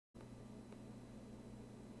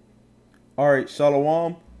All right,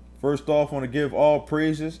 Shalom. First off, I want to give all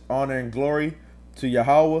praises, honor, and glory to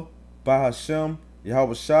Yahweh, Bahashem,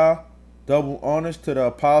 Yahweh Shah. Double honors to the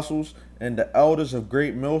apostles and the elders of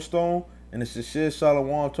Great Millstone. And it's sincere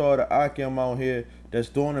Shalom to all the Akim out here that's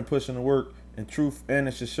doing and pushing the work in truth and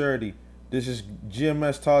in sincerity. This is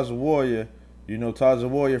GMS Taza Warrior, Taza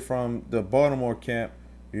Warrior from the Baltimore camp,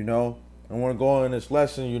 I want to go on in this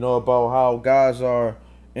lesson, about how guys are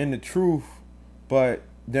in the truth, but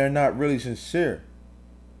they're not really sincere,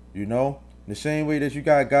 the same way that you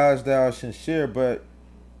got guys that are sincere, but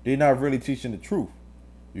they're not really teaching the truth,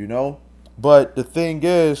 But the thing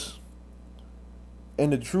is,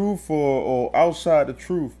 in the truth or outside the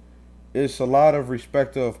truth, it's a lot of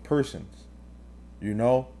respect of persons,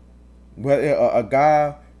 But a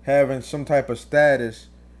guy having some type of status,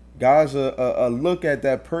 guys look at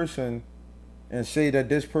that person and say that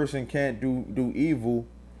this person can't do evil,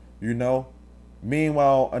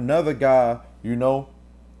 Meanwhile, another guy,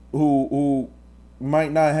 who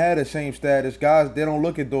might not have the same status, guys, they don't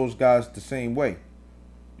look at those guys the same way,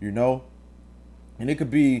 And it could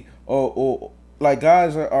be, like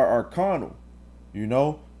guys are carnal,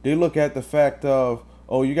 They look at the fact of,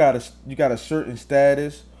 you got a certain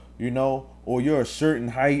status, or you're a certain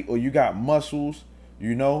height, or you got muscles,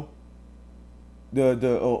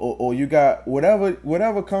 or you got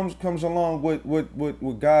whatever comes along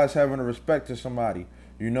with guys having a respect to somebody,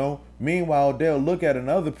 Meanwhile, they'll look at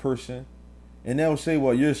another person and they'll say,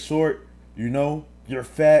 well, you're short, you're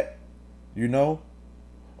fat,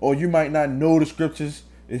 or you might not know the scriptures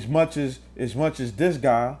as much as this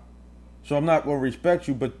guy, so I'm not gonna respect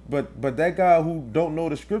you. But that guy who don't know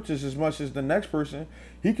the scriptures as much as the next person,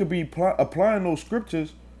 he could be applying those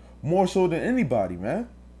scriptures more so than anybody, man.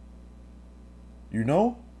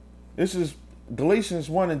 This is Galatians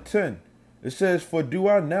 1:10. It says, for do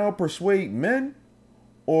I now persuade men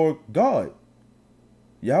or God?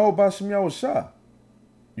 Yahweh Bashem Yahweh Shah.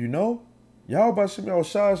 Yahweh Bashem Yahweh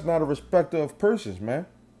Shah is not a respecter of persons, man.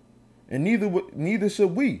 And neither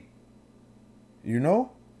should we.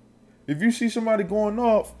 If you see somebody going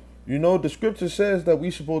off, the scripture says that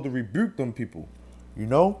we supposed to rebuke them people,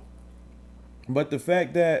 But the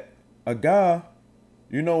fact that a guy,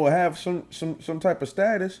 will have some type of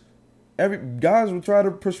status, every guys will try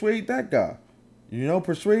to persuade that guy,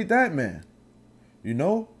 persuade that man,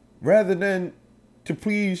 rather than to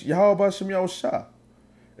please Yahweh Bashem Yahweh Shah.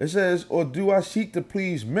 It says, or do I seek to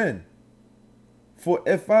please men? For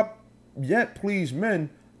if I yet please men,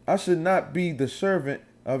 I should not be the servant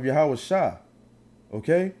of Yahweh Shah.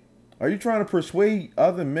 Okay? Are you trying to persuade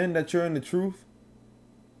other men that you're in the truth?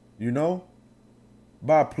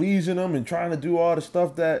 By pleasing them and trying to do all the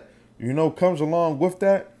stuff that, comes along with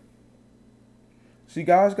that. See,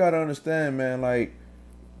 guys got to understand, man, like,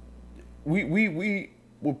 we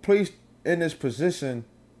were placed in this position,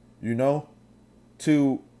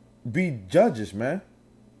 to be judges, man.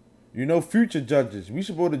 Future judges. We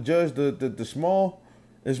supposed to judge the small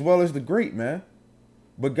as well as the great, man.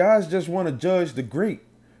 But guys just want to judge the great.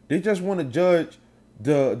 They just want to judge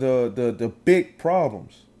the big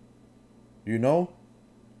problems,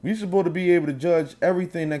 We supposed to be able to judge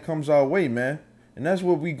everything that comes our way, man. And that's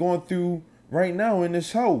what we going through right now in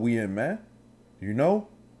this hell we in, man.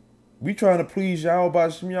 We trying to please Yahweh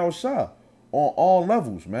Bashem Yahweh Shah on all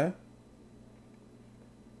levels, man.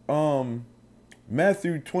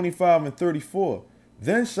 Matthew 25:34.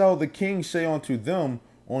 Then shall the king say unto them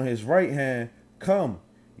on his right hand, come,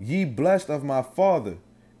 ye blessed of my father,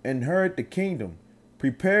 inherit the kingdom,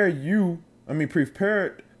 prepared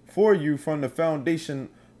for you from the foundation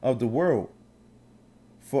of the world.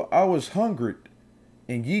 For I was hungered,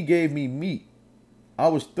 and ye gave me meat. I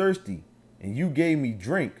was thirsty, and you gave me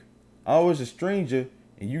drink. I was a stranger,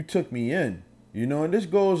 and you took me in. And this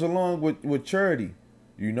goes along with charity,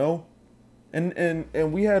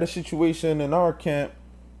 And we had a situation in our camp,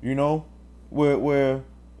 where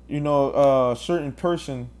a certain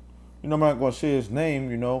person, I'm not gonna say his name,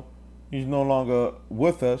 he's no longer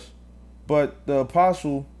with us, but the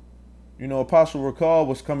apostle, Apostle Rakal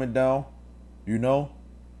was coming down,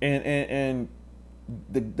 and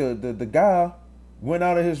the guy went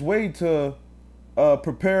out of his way to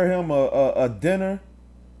prepare him a dinner,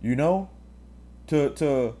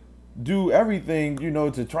 to do everything,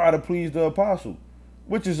 to try to please the apostle,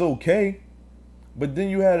 which is okay. But then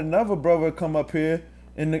you had another brother come up here,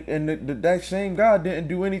 and that same guy didn't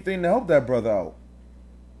do anything to help that brother out.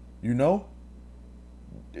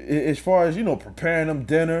 As far as, preparing him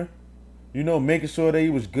dinner, making sure that he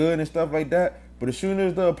was good and stuff like that. But as soon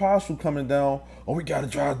as the apostle coming down, we got to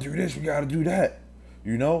try to do this, we got to do that,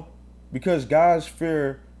 because guys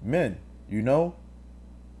fear men,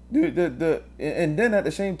 And then at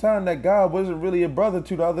the same time, that guy wasn't really a brother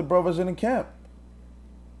to the other brothers in the camp.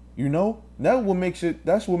 You know, that's what makes it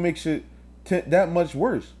that much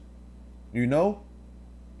worse. You know,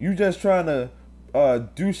 you just trying to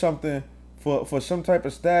do something for some type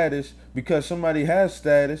of status because somebody has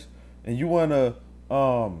status, and you wanna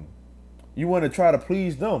try to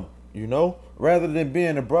please them. You know, rather than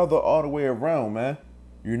being a brother all the way around, man.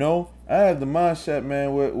 You know, I have the mindset,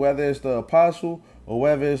 man, whether it's the apostle or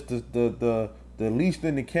whether it's the least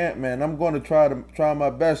in the camp, man. I'm going to try my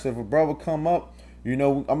best. If a brother come up, you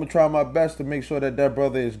know, I'm gonna try my best to make sure that that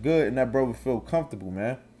brother is good and that brother feel comfortable,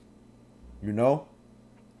 man. You know,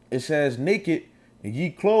 it says, naked and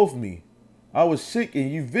ye clothed me. I was sick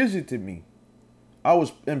and you visited me. I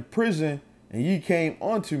was in prison and ye came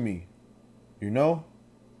unto me. You know,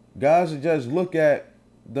 guys that just look at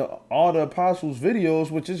all the apostles'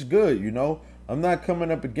 videos, which is good. You know, I'm not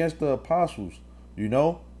coming up against the apostles. You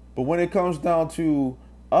know, but when it comes down to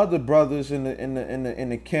other brothers in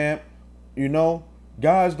the camp, you know,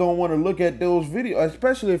 guys don't want to look at those videos,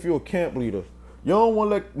 especially if you're a camp leader. You don't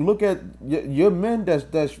want to look at your men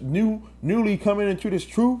that's newly coming into this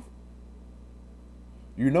truth.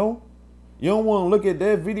 You know, you don't want to look at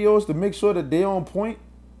their videos to make sure that they're on point.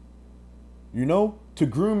 You know, to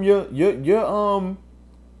groom your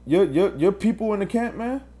people in the camp,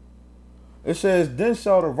 man. It says, then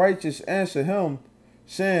shall the righteous answer him,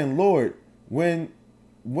 saying, Lord, when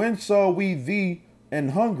saw we thee an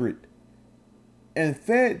hungered, and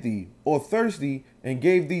fed thee, or thirsty, and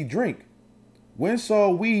gave thee drink? When saw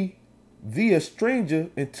we thee a stranger,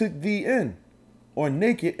 and took thee in, or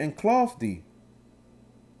naked, and clothed thee?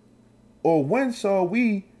 Or when saw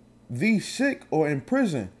we thee sick, or in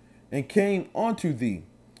prison, and came unto thee?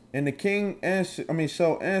 And the king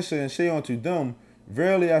shall answer and say unto them,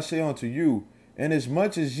 verily I say unto you,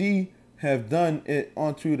 inasmuch as ye have done it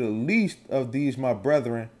unto the least of these my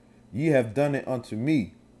brethren, ye have done it unto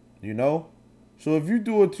me. You know? So if you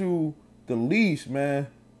do it to the least, man,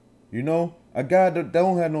 you know, a guy that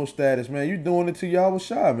don't have no status, man, you doing it to Yahweh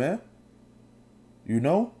Shai, man. You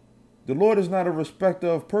know? The Lord is not a respecter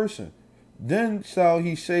of person. Then shall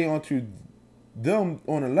he say unto them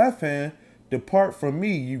on the left hand, depart from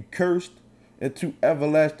me, you cursed, into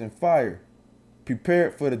everlasting fire,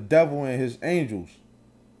 prepared for the devil and his angels.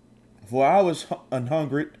 For I was an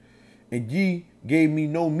hungered, and ye gave me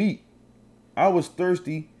no meat. I was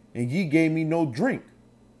thirsty, and ye gave me no drink.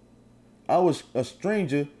 I was a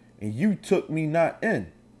stranger, and you took me not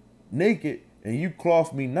in. Naked, and you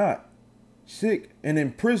clothed me not. Sick and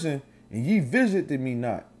in prison, and ye visited me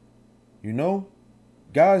not. You know,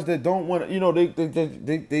 guys that don't want to, you know,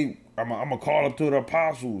 I'm gonna call up to the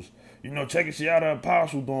apostles. You know, check and see how the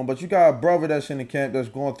apostle doing. But you got a brother that's in the camp that's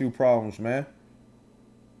going through problems, man.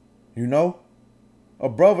 You know, a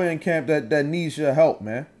brother in camp that needs your help,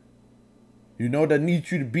 man. You know, that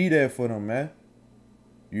needs you to be there for them, man.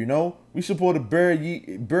 You know, we supposed to bear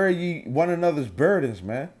ye one another's burdens,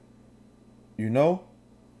 man. You know,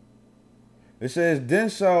 it says, then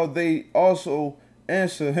shall they also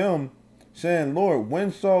answer him, saying, Lord,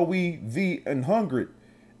 when saw we thee an hungered,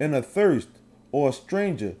 and athirst, or a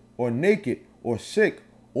stranger, or naked, or sick,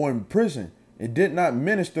 or in prison, and did not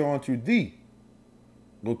minister unto thee?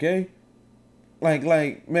 Okay,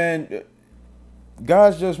 like man,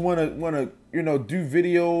 guys just wanna you know, do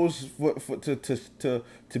videos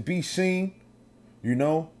to be seen. You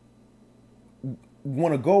know,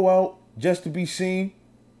 want to go out just to be seen.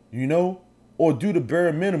 You know, or do the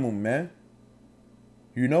bare minimum, man.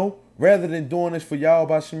 You know, rather than doing this for Yahweh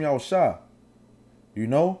B'Shem Yahushua. You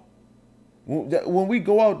know, when we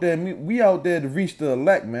go out there, we out there to reach the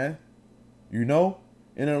elect, man. You know,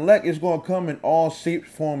 and the elect is going to come in all shapes,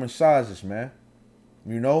 forms, and sizes, man.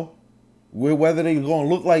 You know, whether they going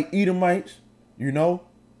to look like Edomites, you know,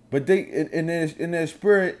 but they in their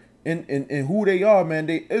spirit, in who they are, man,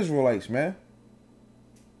 they Israelites, man.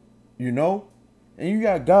 You know, and you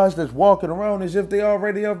got guys that's walking around as if they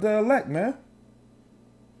already of the elect, man.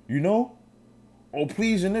 You know, or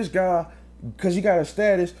pleasing this guy because he got a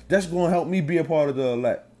status that's going to help me be a part of the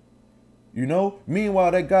elect. You know, meanwhile,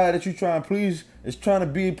 that guy that you trying to please is trying to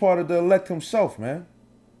be a part of the elect himself, man.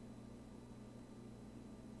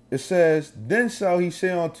 It says, then shall he say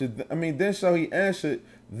then shall he answer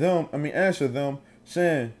them,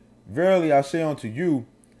 saying, verily I say unto you,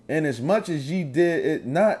 inasmuch as ye did it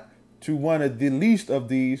not to one of the least of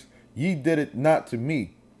these, ye did it not to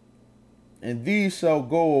me. And these shall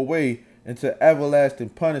go away into everlasting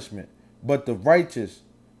punishment, but the righteous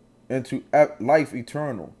into life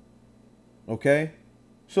eternal. Okay?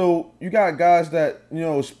 So you got guys that, you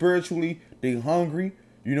know, spiritually, they hungry,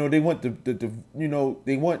 You know, they want the you know,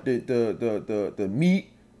 they want the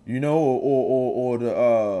meat, you know, or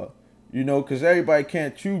the you know, cause everybody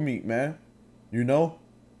can't chew meat, man. You know,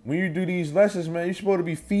 when you do these lessons, man, you're supposed to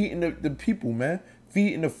be feeding the people, man,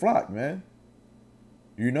 feeding the flock, man.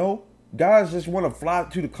 You know, guys just want to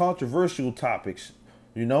flock to the controversial topics.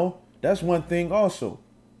 You know, that's one thing also.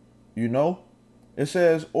 You know, it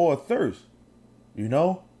says or thirst. You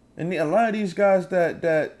know, and a lot of these guys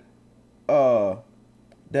uh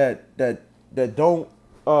that don't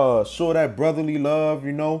show that brotherly love,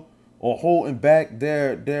 you know, or holding back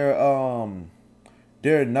their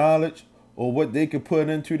knowledge or what they could put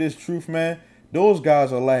into this truth, man. Those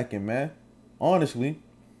guys are lacking, man. Honestly,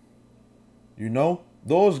 you know,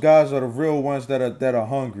 those guys are the real ones that are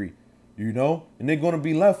hungry, you know, and they're gonna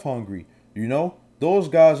be left hungry, you know. Those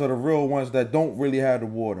guys are the real ones that don't really have the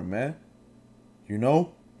water, man. You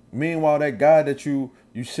know. Meanwhile, that guy that you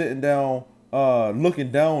sitting down,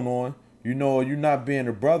 looking down on, you know, you not being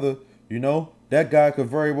a brother, you know, that guy could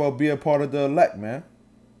very well be a part of the elect, man.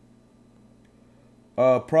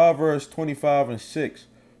 Proverbs 25:6.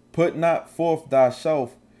 Put not forth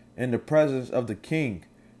thyself in the presence of the king,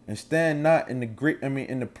 and stand not in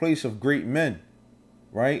in the place of great men,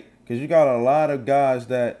 right? Because you got a lot of guys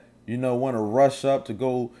that, you know, want to rush up to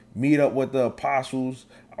go meet up with the apostles.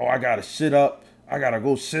 Oh, I gotta sit up. I gotta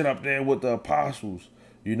go sit up there with the apostles,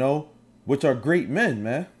 you know, which are great men,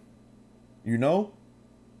 man. You know,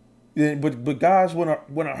 but guys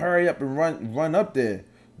wanna hurry up and run up there,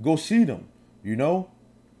 go see them. You know,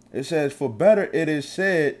 it says, for better it is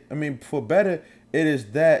said. I mean, for better it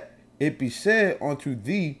is that it be said unto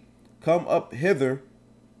thee, come up hither,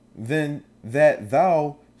 than that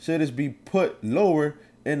thou shouldest be put lower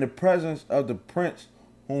in the presence of the prince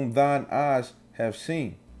whom thine eyes have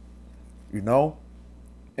seen. You know,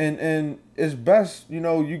 and it's best, you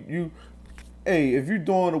know, you hey, if you're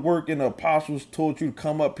doing the work and the apostles told you to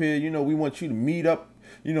come up here, you know, we want you to meet up,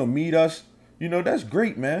 you know, meet us, you know, that's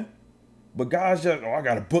great, man. But guys just, oh, I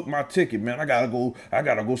gotta book my ticket, man. I gotta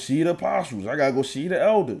go see the apostles. I gotta go see the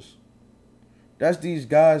elders. That's these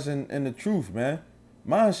guys in the truth, man.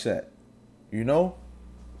 Mindset. You know?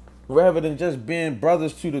 Rather than just being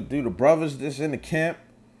brothers to the brothers that's in the camp,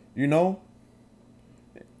 you know?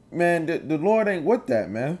 Man, the Lord ain't with that,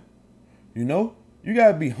 man. You know? You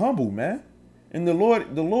gotta be humble, man. And the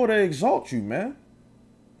Lord will exalt you, man.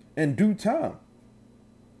 In due time.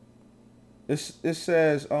 It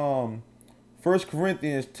says, 1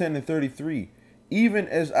 Corinthians 10:33, even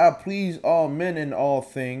as I please all men in all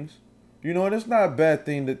things. You know, and it's not a bad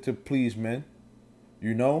thing to please men.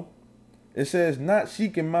 You know? It says, not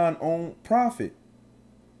seeking mine own profit.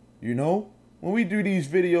 You know? When we do these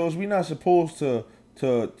videos, we're not supposed to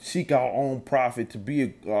seek our own profit,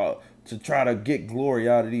 to try to get glory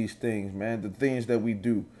out of these things, man. The things that we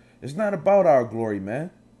do. It's not about our glory,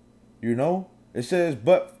 man. You know? It says,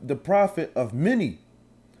 but the profit of many,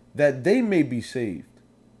 that they may be saved.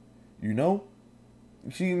 You know?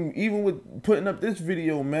 See, even with putting up this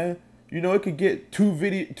video, man, you know, it could get two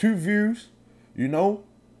views, you know,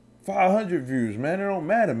 500 views, man. It don't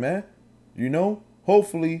matter, man. You know?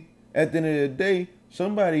 Hopefully, at the end of the day,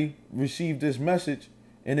 somebody received this message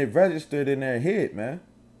and it registered in their head, man.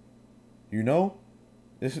 You know?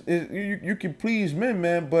 You can please men,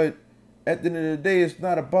 man, but at the end of the day, it's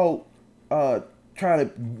not about trying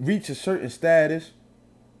to reach a certain status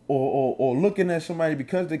or looking at somebody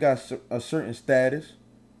because they got a certain status.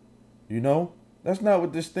 You know? That's not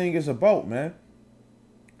what this thing is about, man.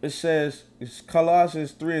 It says, it's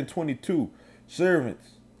Colossians 3:22,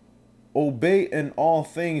 servants, obey in all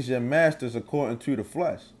things your masters according to the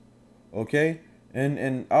flesh. Okay?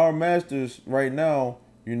 And our masters right now,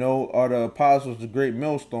 you know, are the apostles, the great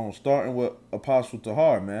millstone, starting with Apostle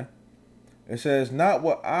Tahar, man. It says, not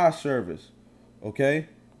with eye service. Okay?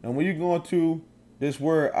 And when you go into this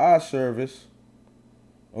word eye service,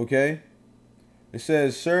 okay, it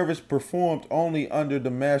says service performed only under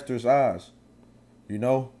the master's eyes. You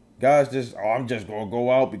know, guys just, oh, I'm just going to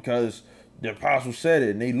go out because the apostle said it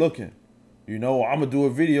and they looking. You know, I'm going to do a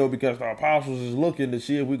video because the apostles is looking to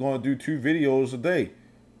see if we're going to do 2 videos a day.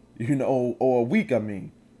 You know, or a week, I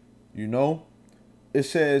mean. You know, it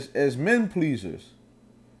says as men pleasers.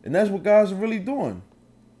 And that's what guys are really doing.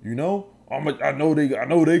 You know, I know they're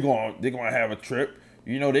gonna have a trip.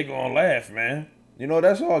 You know, they're gonna laugh, man. You know,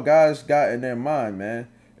 that's all guys got in their mind, man.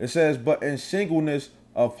 It says, but in singleness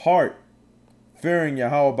of heart, fearing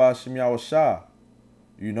Yahweh B'Shem Yahushua.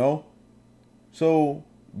 You know? So,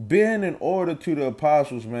 being in order to the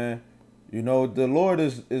apostles, man, you know, the Lord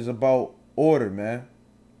is about order, man.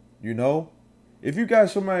 You know? If you got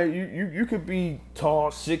somebody, you could be tall,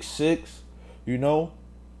 6'6", you know?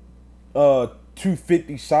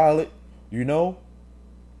 250 solid, you know,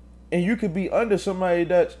 and you could be under somebody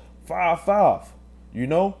that's 5'5", you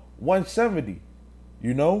know, 170,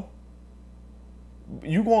 you know.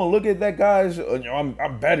 You gonna look at that guy as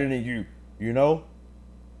I'm better than you, you know.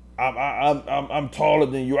 I'm taller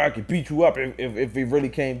than you. I could beat you up if it really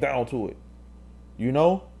came down to it, you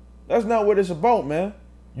know. That's not what it's about, man.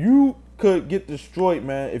 You could get destroyed,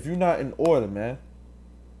 man, if you're not in order, man.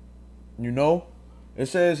 You know, it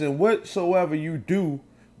says, "And whatsoever you do,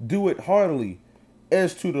 do it heartily,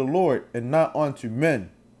 as to the Lord, and not unto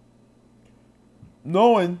men,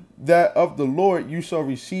 knowing that of the Lord you shall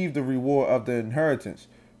receive the reward of the inheritance,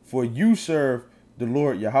 for you serve the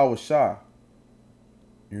Lord Yahweh Shah."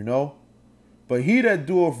 You know, but he that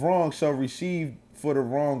doeth wrong shall receive for the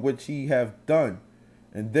wrong which he hath done,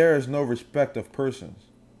 and there is no respect of persons.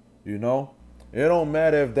 You know, it don't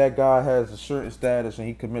matter if that guy has a certain status and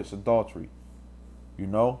he commits adultery. You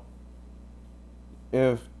know,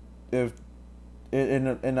 if in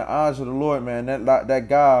the eyes of the Lord, man, that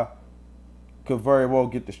guy could very well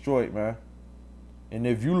get destroyed, man. And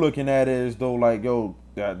if you looking at it as though like, yo,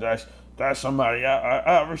 that's somebody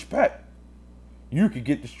I respect, you could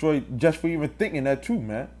get destroyed just for even thinking that too,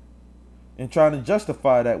 man, and trying to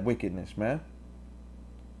justify that wickedness, man.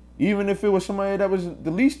 Even if it was somebody that was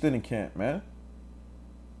the least in the camp, man.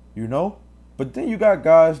 You know? But then you got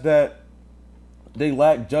guys that they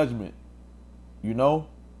lack judgment, you know?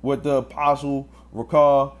 With the apostle,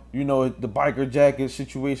 recall, you know, the biker jacket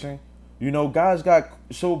situation. You know, guys got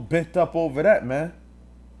so bent up over that, man.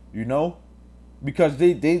 You know? Because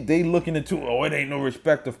they looking into, oh, it ain't no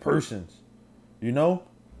respect of persons. You know?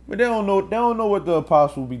 But they don't know what the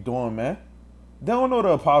apostle be doing, man. They don't know the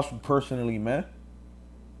apostle personally, man.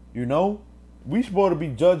 You know? We supposed to be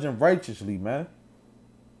judging righteously, man.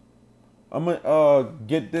 I'm gonna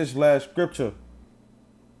get this last scripture.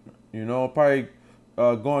 You know, probably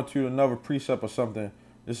going to another precept or something.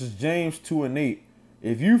 This is James 2:8.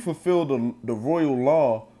 If you fulfill the royal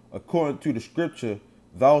law according to the scripture,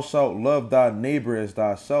 thou shalt love thy neighbor as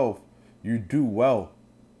thyself, you do well.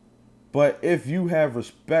 But if you have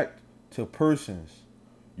respect to persons,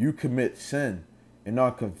 you commit sin and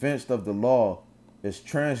are convinced of the law as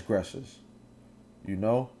transgressors. You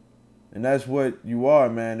know? And that's what you are,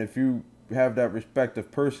 man, if you have that respect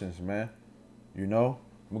of persons, man. You know?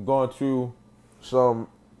 We're going through some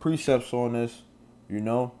precepts on this, you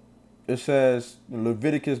know? It says in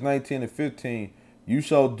Leviticus 19:15, you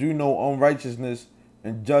shall do no unrighteousness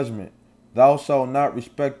in judgment. Thou shalt not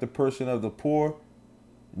respect the person of the poor,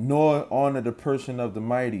 nor honor the person of the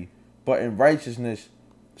mighty, but in righteousness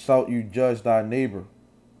shalt you judge thy neighbor.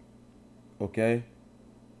 Okay?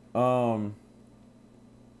 Let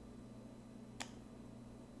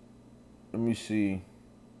me see.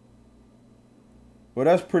 Well,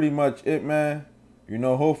 that's pretty much it, man. You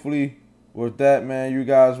know, hopefully with that, man, you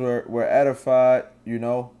guys were edified, you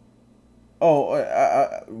know. Oh,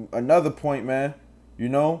 another point, man. You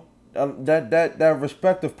know, that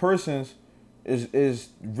respect of persons is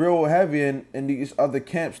real heavy in these other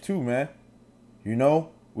camps too, man. You know,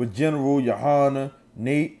 with General Yohana,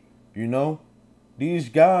 Nate, you know, these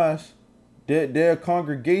guys, their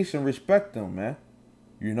congregation respect them, man.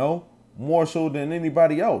 You know, more so than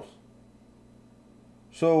anybody else.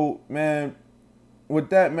 So, man, with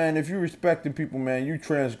that, man, if you respecting people, man, you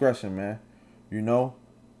transgressing, man. You know,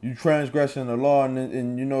 you transgressing the law,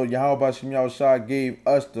 and you know, Yahweh Shem Yahushua gave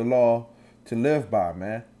us the law to live by,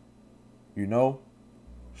 man. You know?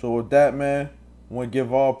 So with that, man, I want to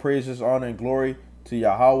give all praises, honor, and glory to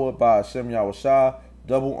Yahweh by Hashem Yahushua.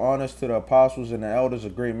 Double honors to the apostles and the elders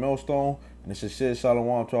of Great Millstone. And it's a shit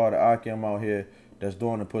shalom to all the Akim out here that's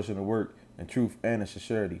doing and pushing the work in truth and in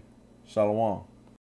sincerity. Shalom.